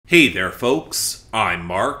Hey there folks, I'm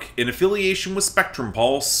Mark, in affiliation with Spectrum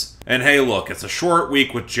Pulse, and hey look, it's a short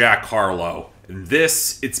week with Jack Harlow, and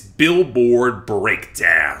it's Billboard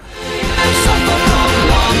BREAKDOwn.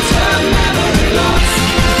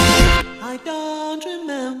 I don't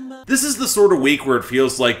remember. This is the sort of week where it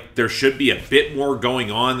feels like there should be a bit more going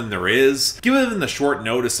on than there is. Given the short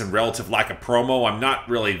notice and relative lack of promo, I'm not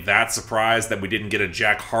really that surprised that we didn't get a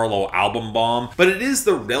Jack Harlow album bomb, but it is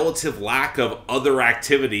the relative lack of other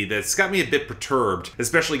activity that's got me a bit perturbed,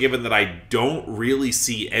 especially given that I don't really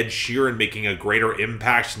see Ed Sheeran making a greater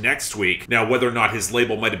impact next week. Now, whether or not his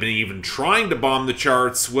label might have been even trying to bomb the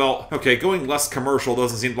charts, well, okay, going less commercial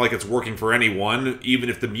doesn't seem like it's working for anyone, even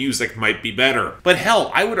if the music might be better. But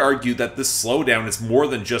hell, I would argue that this slowdown is more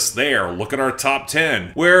than just there. Look at our top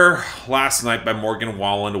 10, where Last Night by Morgan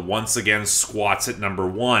Wallen once again squats at number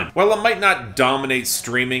 1. While it might not dominate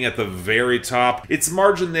streaming at the very top, its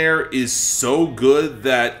margin there is so good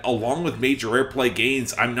that, along with major airplay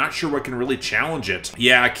gains, I'm not sure what can really challenge it.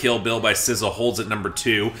 Yeah, Kill Bill by SZA holds at number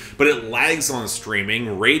 2, but it lags on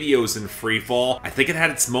streaming, radio's in freefall. I think it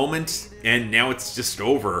had its moment, and now it's just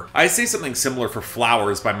over. I say something similar for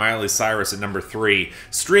Flowers by Miley Cyrus at number 3.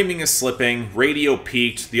 Streaming is slipping, radio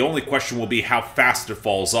peaked, the only question will be how fast it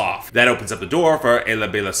falls off. That opens up the door for Ella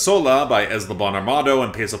Bella Sola by Eslabon Armado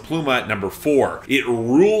and Peso Pluma at number 4. It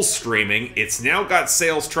rules streaming, it's now got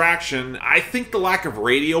sales traction. I think the lack of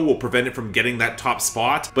radio will prevent it from getting that top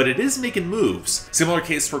spot, but it is making moves. Similar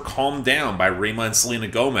case for Calm Down by Rema and Selena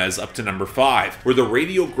Gomez up to number 5, where the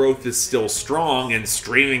radio growth is still strong and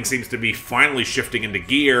streaming seems to be finally shifting into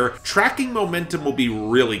gear. Tracking momentum will be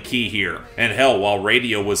really key here. And hell, while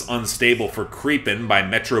radio was unstable for Creepin' by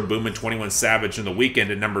Metro Boomin, 21 Savage in The Weeknd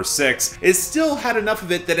at number 6, it still had enough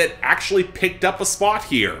of it that it actually picked up a spot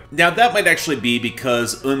here. Now that might actually be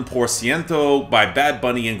because 1% by Bad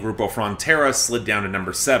Bunny and Grupo Frontera slid down to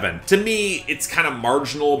number 7. To me, it's kind of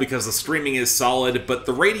marginal because the streaming is solid, but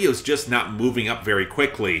the radio's just not moving up very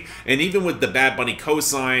quickly. And even with the Bad Bunny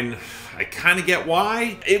cosign, I kind of get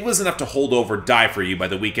why. It was enough to hold over Die For You by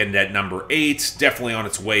The Weeknd at number 8, definitely on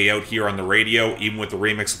its way out here on the radio, even with the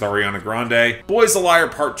remix with Ariana Grande. Boys a Liar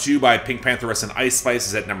Part 2 by Pink Pantheress and Ice Spice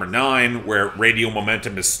is at number 9, where radio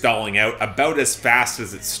momentum is stalling out about as fast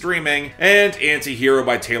as it's streaming. And Anti-Hero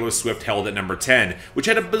by Taylor Swift held at number 10, which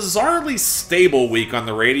had a bizarrely stable week on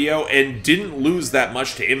the radio and didn't lose that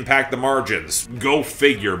much to impact the margins. Go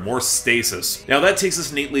figure, more stasis. Now that takes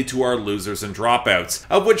us neatly to our losers and dropouts,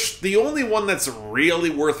 of which the only one that's really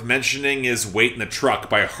worth mentioning is Wait in the Truck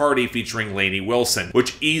by Hardy featuring Lainey Wilson,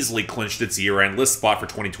 which easily clinched its year-end list spot for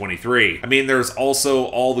 2023. I mean, there's also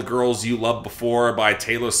All the Girls You Loved Before by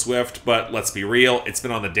Taylor Swift, but let's be real, it's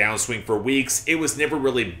been on the downswing for weeks. It was never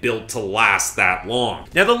really built to last that long.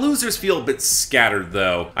 Now, the losers feel a bit scattered,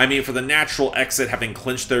 though. I mean, for the natural exit having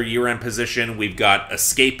clinched their year-end position, we've got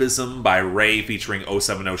Escapism by Ray featuring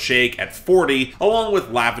 070 Shake at 40, along with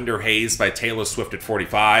Lavender Haze by Taylor Swift at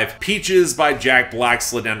 45. Peaches by Jack Black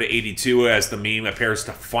slid down to 82 as the meme appears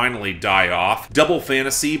to finally die off. Double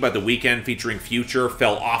Fantasy by The Weeknd featuring Future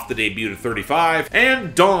fell off the debut to 35.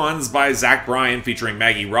 And Dawns by Zach Bryan featuring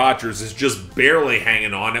Maggie Rogers is just barely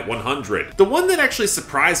hanging on at 100. The one that actually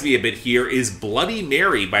surprised me a bit here is Bloody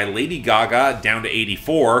Mary by Lady Gaga down to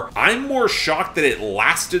 84. I'm more shocked that it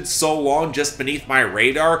lasted so long just beneath my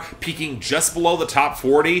radar, peaking just below the top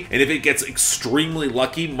 40, and if it gets extremely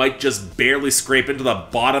lucky, might just barely scrape into the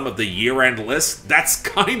bottom of the year-end list. That's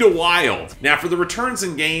kind of wild. Now for the returns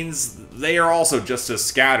and gains, they are also just as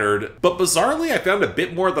scattered, but bizarrely I found a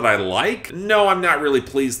bit more that I like. No, I'm not really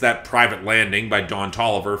pleased that Private Landing by Don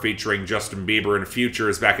Toliver featuring Justin Bieber and Future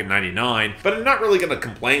is back at 99, but I'm not really going to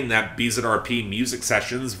complain that BZRP Music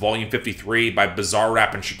Sessions Volume 53 by Bizarre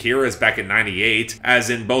Rap and Shakira is back at 98, as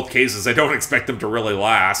in both cases I don't expect them to really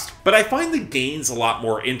last. But I find the gains a lot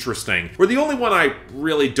more interesting, where the only one I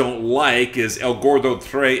really don't like is El Gordo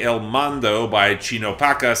Trae El Mando by Chino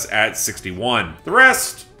Pacas at 61. The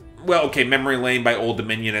rest, well, okay, Memory Lane by Old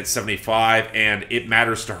Dominion at 75, and It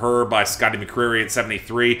Matters to Her by Scotty McCreery at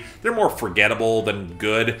 73. They're more forgettable than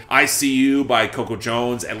good. I See You by Coco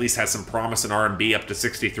Jones at least has some promise in R&B up to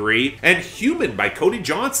 63. And Human by Cody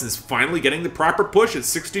Johnson's finally getting the proper push at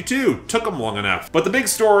 62. Took them long enough. But the big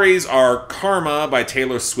stories are Karma by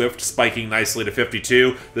Taylor Swift spiking nicely to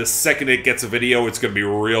 52. The second it gets a video, it's going to be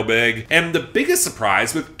real big. And the biggest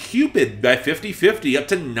surprise with Cupid by 50/50 up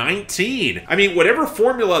to 19. I mean, whatever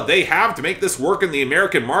formula they have to make this work in the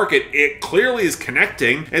American market, it clearly is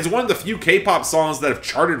connecting. It's one of the few K-pop songs that have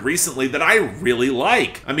charted recently that I really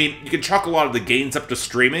like. I mean, you can chalk a lot of the gains up to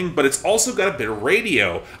streaming, but it's also got a bit of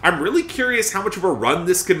radio. I'm really curious how much of a run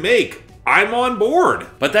this can make. I'm on board.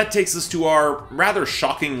 But that takes us to our rather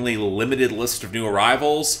shockingly limited list of new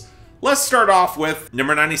arrivals. Let's start off with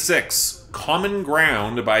number 96. Common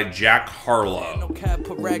Ground by Jack Harlow. No cap,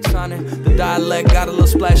 put racks on it. The dialect got a little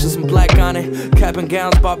splash of some black on it. Cap and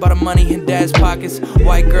gowns bought by the money in dad's pockets.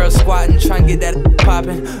 White girls squatting, trying to get that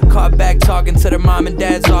popping. Caught back talking to their mom and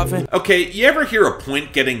dad's often. Okay, you ever hear a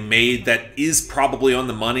point getting made that is probably on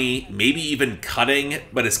the money, maybe even cutting,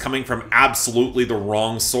 but is coming from absolutely the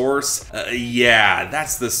wrong source? Yeah,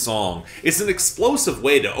 that's this song. It's an explosive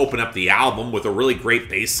way to open up the album with a really great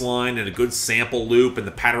bass line and a good sample loop and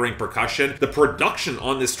the pattering percussion. The production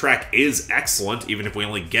on this track is excellent, even if we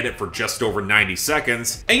only get it for just over 90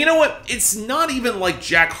 seconds. And you know what? It's not even like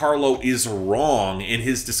Jack Harlow is wrong in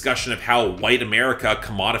his discussion of how white America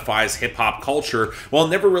commodifies hip-hop culture while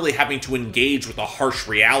never really having to engage with the harsh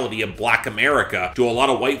reality of black America. To a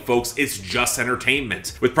lot of white folks, it's just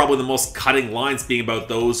entertainment, with probably the most cutting lines being about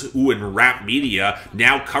those who in rap media,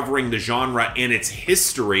 now covering the genre and its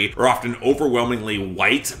history, are often overwhelmingly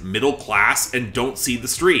white, middle class, and don't see the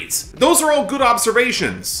streets. Those are all good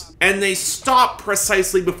observations, and they stop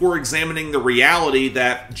precisely before examining the reality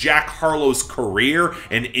that Jack Harlow's career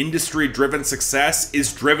and industry-driven success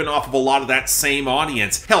is driven off of a lot of that same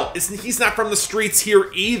audience. Hell, he's not from the streets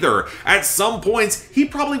here either. At some points, he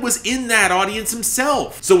probably was in that audience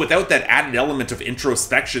himself. So without that added element of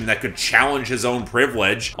introspection that could challenge his own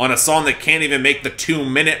privilege, on a song that can't even make the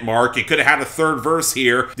 2-minute mark, it could have had a third verse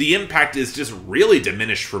here, the impact is just really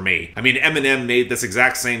diminished for me. I mean, Eminem made this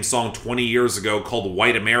exact same song 20 years ago called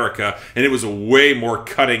White America, and it was way more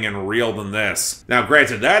cutting and real than this. Now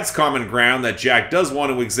granted, that's common ground that Jack does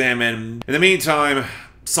want to examine. In the meantime,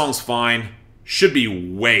 song's fine. Should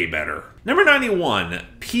be way better. Number 91,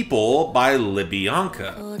 People by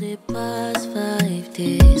Libianca. For the past 5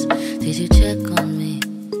 days, did you check on me?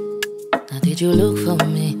 Now did you look for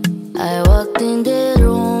me? I walked in the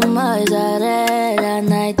room, eyes are red,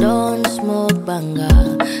 and I don't smoke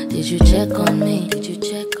banga. Did you check on me? Did you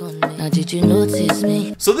check on me? Now did you notice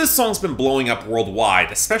me? So this song's been blowing up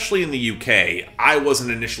worldwide, especially in the UK. I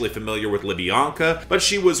wasn't initially familiar with Libianca, but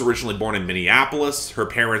she was originally born in Minneapolis. Her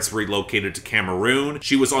parents relocated to Cameroon.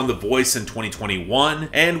 She was on The Voice in 2021,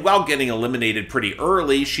 and while getting eliminated pretty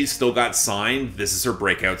early, she still got signed. This is her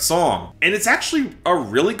breakout song. And it's actually a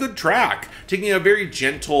really good track, taking a very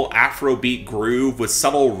gentle Afrobeat groove with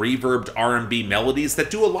subtle reverbed R&B melodies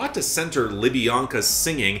that do a lot to center Libianca's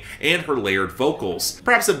singing and her layered vocals.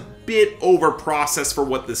 Perhaps a bit over-processed for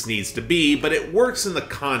what this needs to be, but it works in the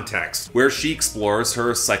context, where she explores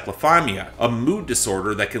her cyclothymia, a mood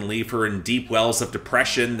disorder that can leave her in deep wells of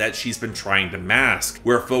depression that she's been trying to mask,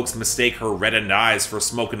 where folks mistake her reddened eyes for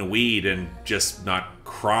smoking weed and just not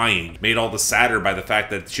crying, made all the sadder by the fact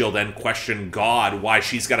that she'll then question God why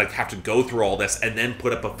she's gotta have to go through all this and then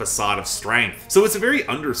put up a facade of strength. So it's a very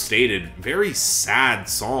understated, very sad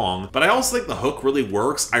song, but I also think the hook really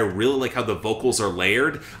works. I really like how the vocals are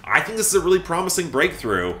layered. I think this is a really promising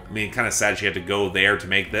breakthrough. I mean, kind of sad she had to go there to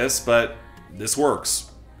make this, but this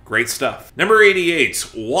works. Great stuff. Number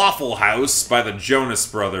 88, Waffle House by the Jonas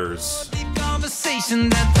Brothers. Conversation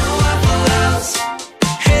at the Waffle House.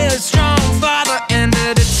 Headstrong father and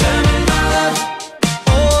a determined mother.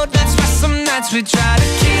 Oh, that's why some nights we try to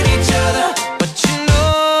kill each other, but you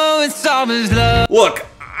know it's always love. Look,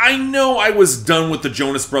 I know I was done with the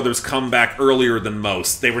Jonas Brothers comeback earlier than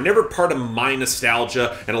most. They were never part of my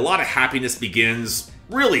nostalgia, and A Lot of Happiness Begins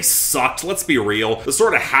really sucked, let's be real. The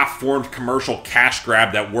sort of half-formed commercial cash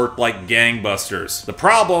grab that worked like gangbusters. The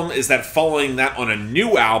problem is that following that on a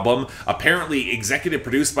new album, apparently executive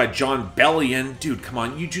produced by Jon Bellion, dude, come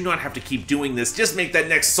on, you do not have to keep doing this, just make that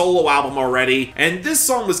next solo album already. And this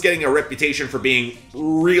song was getting a reputation for being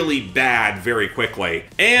really bad very quickly.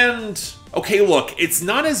 And okay, look, it's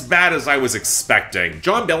not as bad as I was expecting.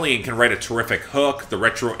 Jon Bellion can write a terrific hook, the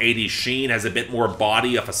retro 80s sheen has a bit more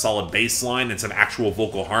body off a solid bass line and some actual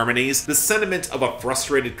vocal harmonies. The sentiment of a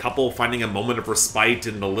frustrated couple finding a moment of respite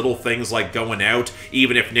in the little things like going out,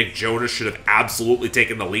 even if Nick Jonas should have absolutely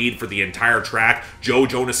taken the lead for the entire track. Joe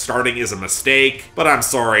Jonas starting is a mistake. But I'm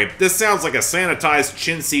sorry, this sounds like a sanitized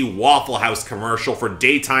chintzy Waffle House commercial for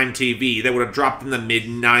daytime TV that would have dropped in the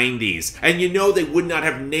mid-90s. And you know they would not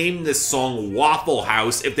have named this song Waffle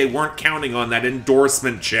House if they weren't counting on that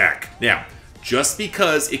endorsement check. Now, just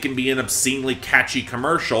because it can be an obscenely catchy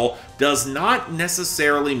commercial does not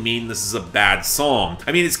necessarily mean this is a bad song.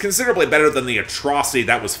 I mean, it's considerably better than the atrocity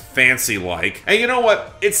that was Fancy-like. And you know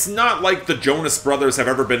what? It's not like the Jonas Brothers have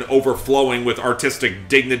ever been overflowing with artistic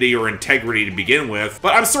dignity or integrity to begin with,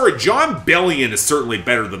 but I'm sorry, John Bellion is certainly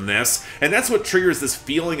better than this, and that's what triggers this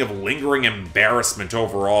feeling of lingering embarrassment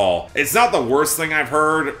overall. It's not the worst thing I've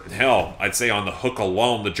heard. Hell, I'd say on the hook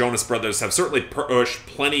alone, the Jonas Brothers have certainly pushed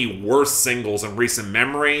plenty worse singles in recent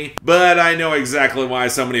memory, but I know exactly why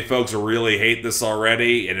so many folks really hate this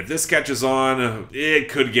already, and if this catches on, it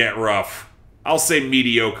could get rough. I'll say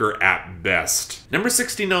mediocre at best. Number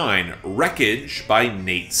 69, Wreckage by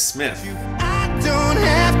Nate Smith. I don't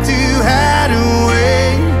have to hide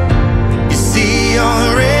away. You see all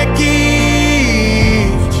the wreckage,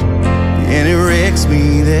 and it wrecks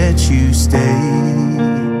me that you stay.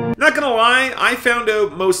 Not gonna lie, I found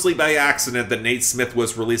out mostly by accident that Nate Smith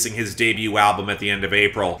was releasing his debut album at the end of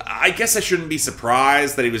April. I guess I shouldn't be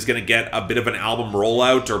surprised that he was gonna get a bit of an album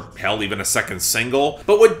rollout, or hell, even a second single.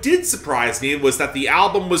 But what did surprise me was that the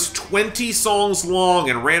album was 20 songs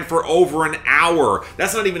long and ran for over an hour.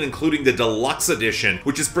 That's not even including the deluxe edition,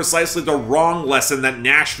 which is precisely the wrong lesson that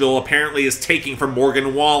Nashville apparently is taking from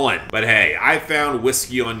Morgan Wallen. But hey, I found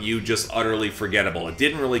Whiskey on You just utterly forgettable. It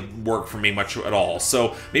didn't really work for me much at all,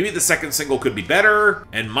 so maybe the second single could be better,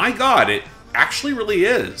 and my god, it actually really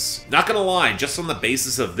is. Not gonna lie, just on the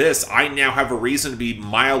basis of this, I now have a reason to be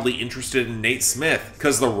mildly interested in Nate Smith,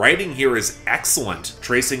 because the writing here is excellent,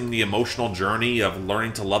 tracing the emotional journey of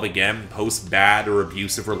learning to love again post-bad or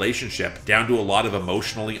abusive relationship, down to a lot of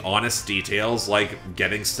emotionally honest details like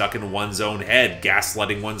getting stuck in one's own head,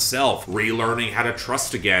 gaslighting oneself, relearning how to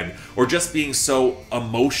trust again, or just being so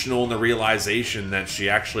emotional in the realization that she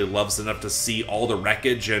actually loves enough to see all the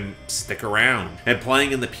wreckage and stick around. And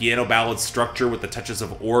playing in the piano ballad structure with the touches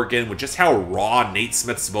of organ, with just how raw Nate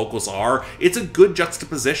Smith's vocals are, it's a good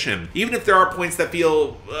juxtaposition. Even if there are points that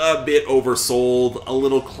feel a bit oversold, a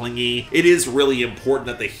little clingy, it is really important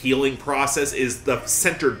that the healing process is the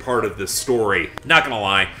centered part of this story. Not gonna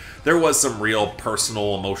lie, there was some real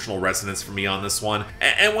personal, emotional resonance for me on this one,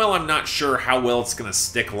 and while I'm not sure how well it's gonna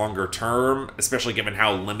stick longer term, especially given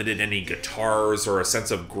how limited any guitars or a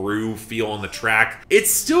sense of groove feel on the track,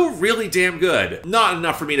 it's still really damn good. Not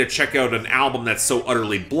enough for me to check out an album that's so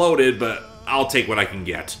utterly bloated, but I'll take what I can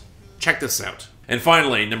get. Check this out. And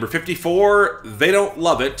finally, number 54, They Don't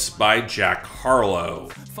Love It by Jack Harlow.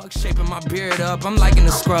 Fuck shaping my beard up, I'm liking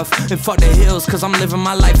the scruff. And fuck the hills, cause I'm living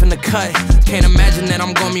my life in the cut. Can't imagine that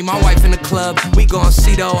I'm gonna meet my wife in the club. We gon'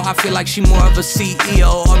 see though, I feel like she more of a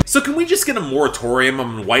CEO. So can we just get a moratorium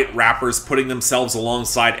on white rappers putting themselves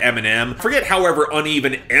alongside Eminem? Forget however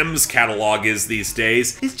uneven M's catalog is these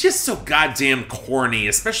days. It's just so goddamn corny,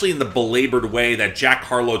 especially in the belabored way that Jack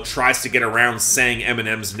Harlow tries to get around saying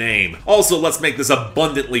Eminem's name. Also, let's make this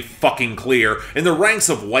abundantly fucking clear. In the ranks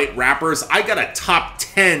of white rappers, I got a top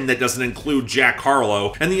 10 that doesn't include Jack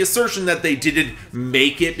Harlow, and the assertion that they didn't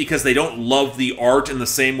make it because they don't love the art in the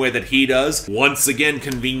same way that he does, once again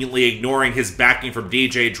conveniently ignoring his backing from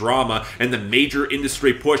DJ Drama and the major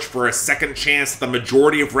industry push for a second chance the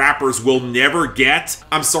majority of rappers will never get.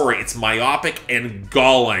 I'm sorry, it's myopic and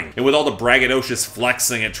galling. And with all the braggadocious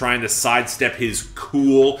flexing and trying to sidestep his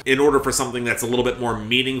cool in order for something that's a little bit more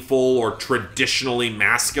meaningful or traditionally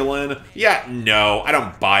masculine, yeah, no, I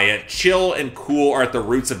don't buy it. Chill and cool are at the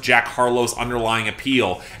roots of Jack Harlow's underlying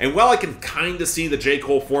appeal, and while I can kinda see the J.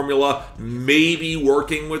 Cole formula maybe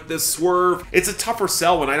working with this swerve, it's a tougher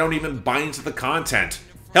sell when I don't even buy into the content.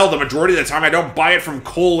 Hell, the majority of the time I don't buy it from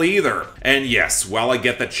Cole either. And yes, while I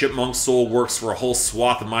get that Chipmunk Soul works for a whole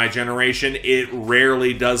swath of my generation, it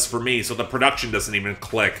rarely does for me, so the production doesn't even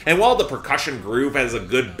click. And while the percussion groove has a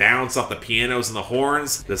good bounce off the pianos and the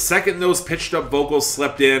horns, the second those pitched up vocals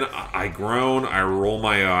slipped in, I groan, I roll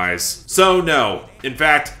my eyes. So no, in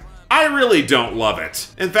fact, I really don't love it.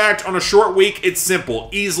 In fact, on a short week, it's simple.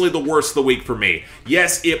 Easily the worst of the week for me.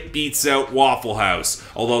 Yes, it beats out Waffle House,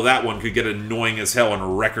 although that one could get annoying as hell in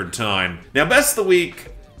record time. Now, best of the week,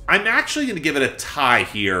 I'm actually going to give it a tie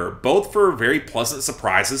here, both for very pleasant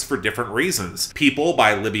surprises for different reasons. People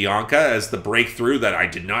by Libianca as the breakthrough that I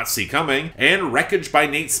did not see coming, and Wreckage by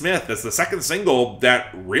Nate Smith as the second single that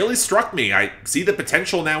really struck me. I see the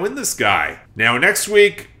potential now in this guy. Now, next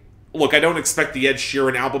week, look, I don't expect the Ed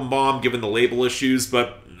Sheeran album bomb given the label issues,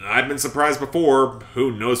 but I've been surprised before.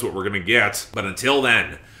 Who knows what we're gonna get? But until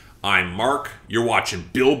then, I'm Mark. You're watching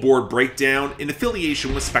Billboard Breakdown in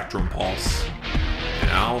affiliation with Spectrum Pulse.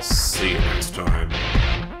 And I'll see you next time.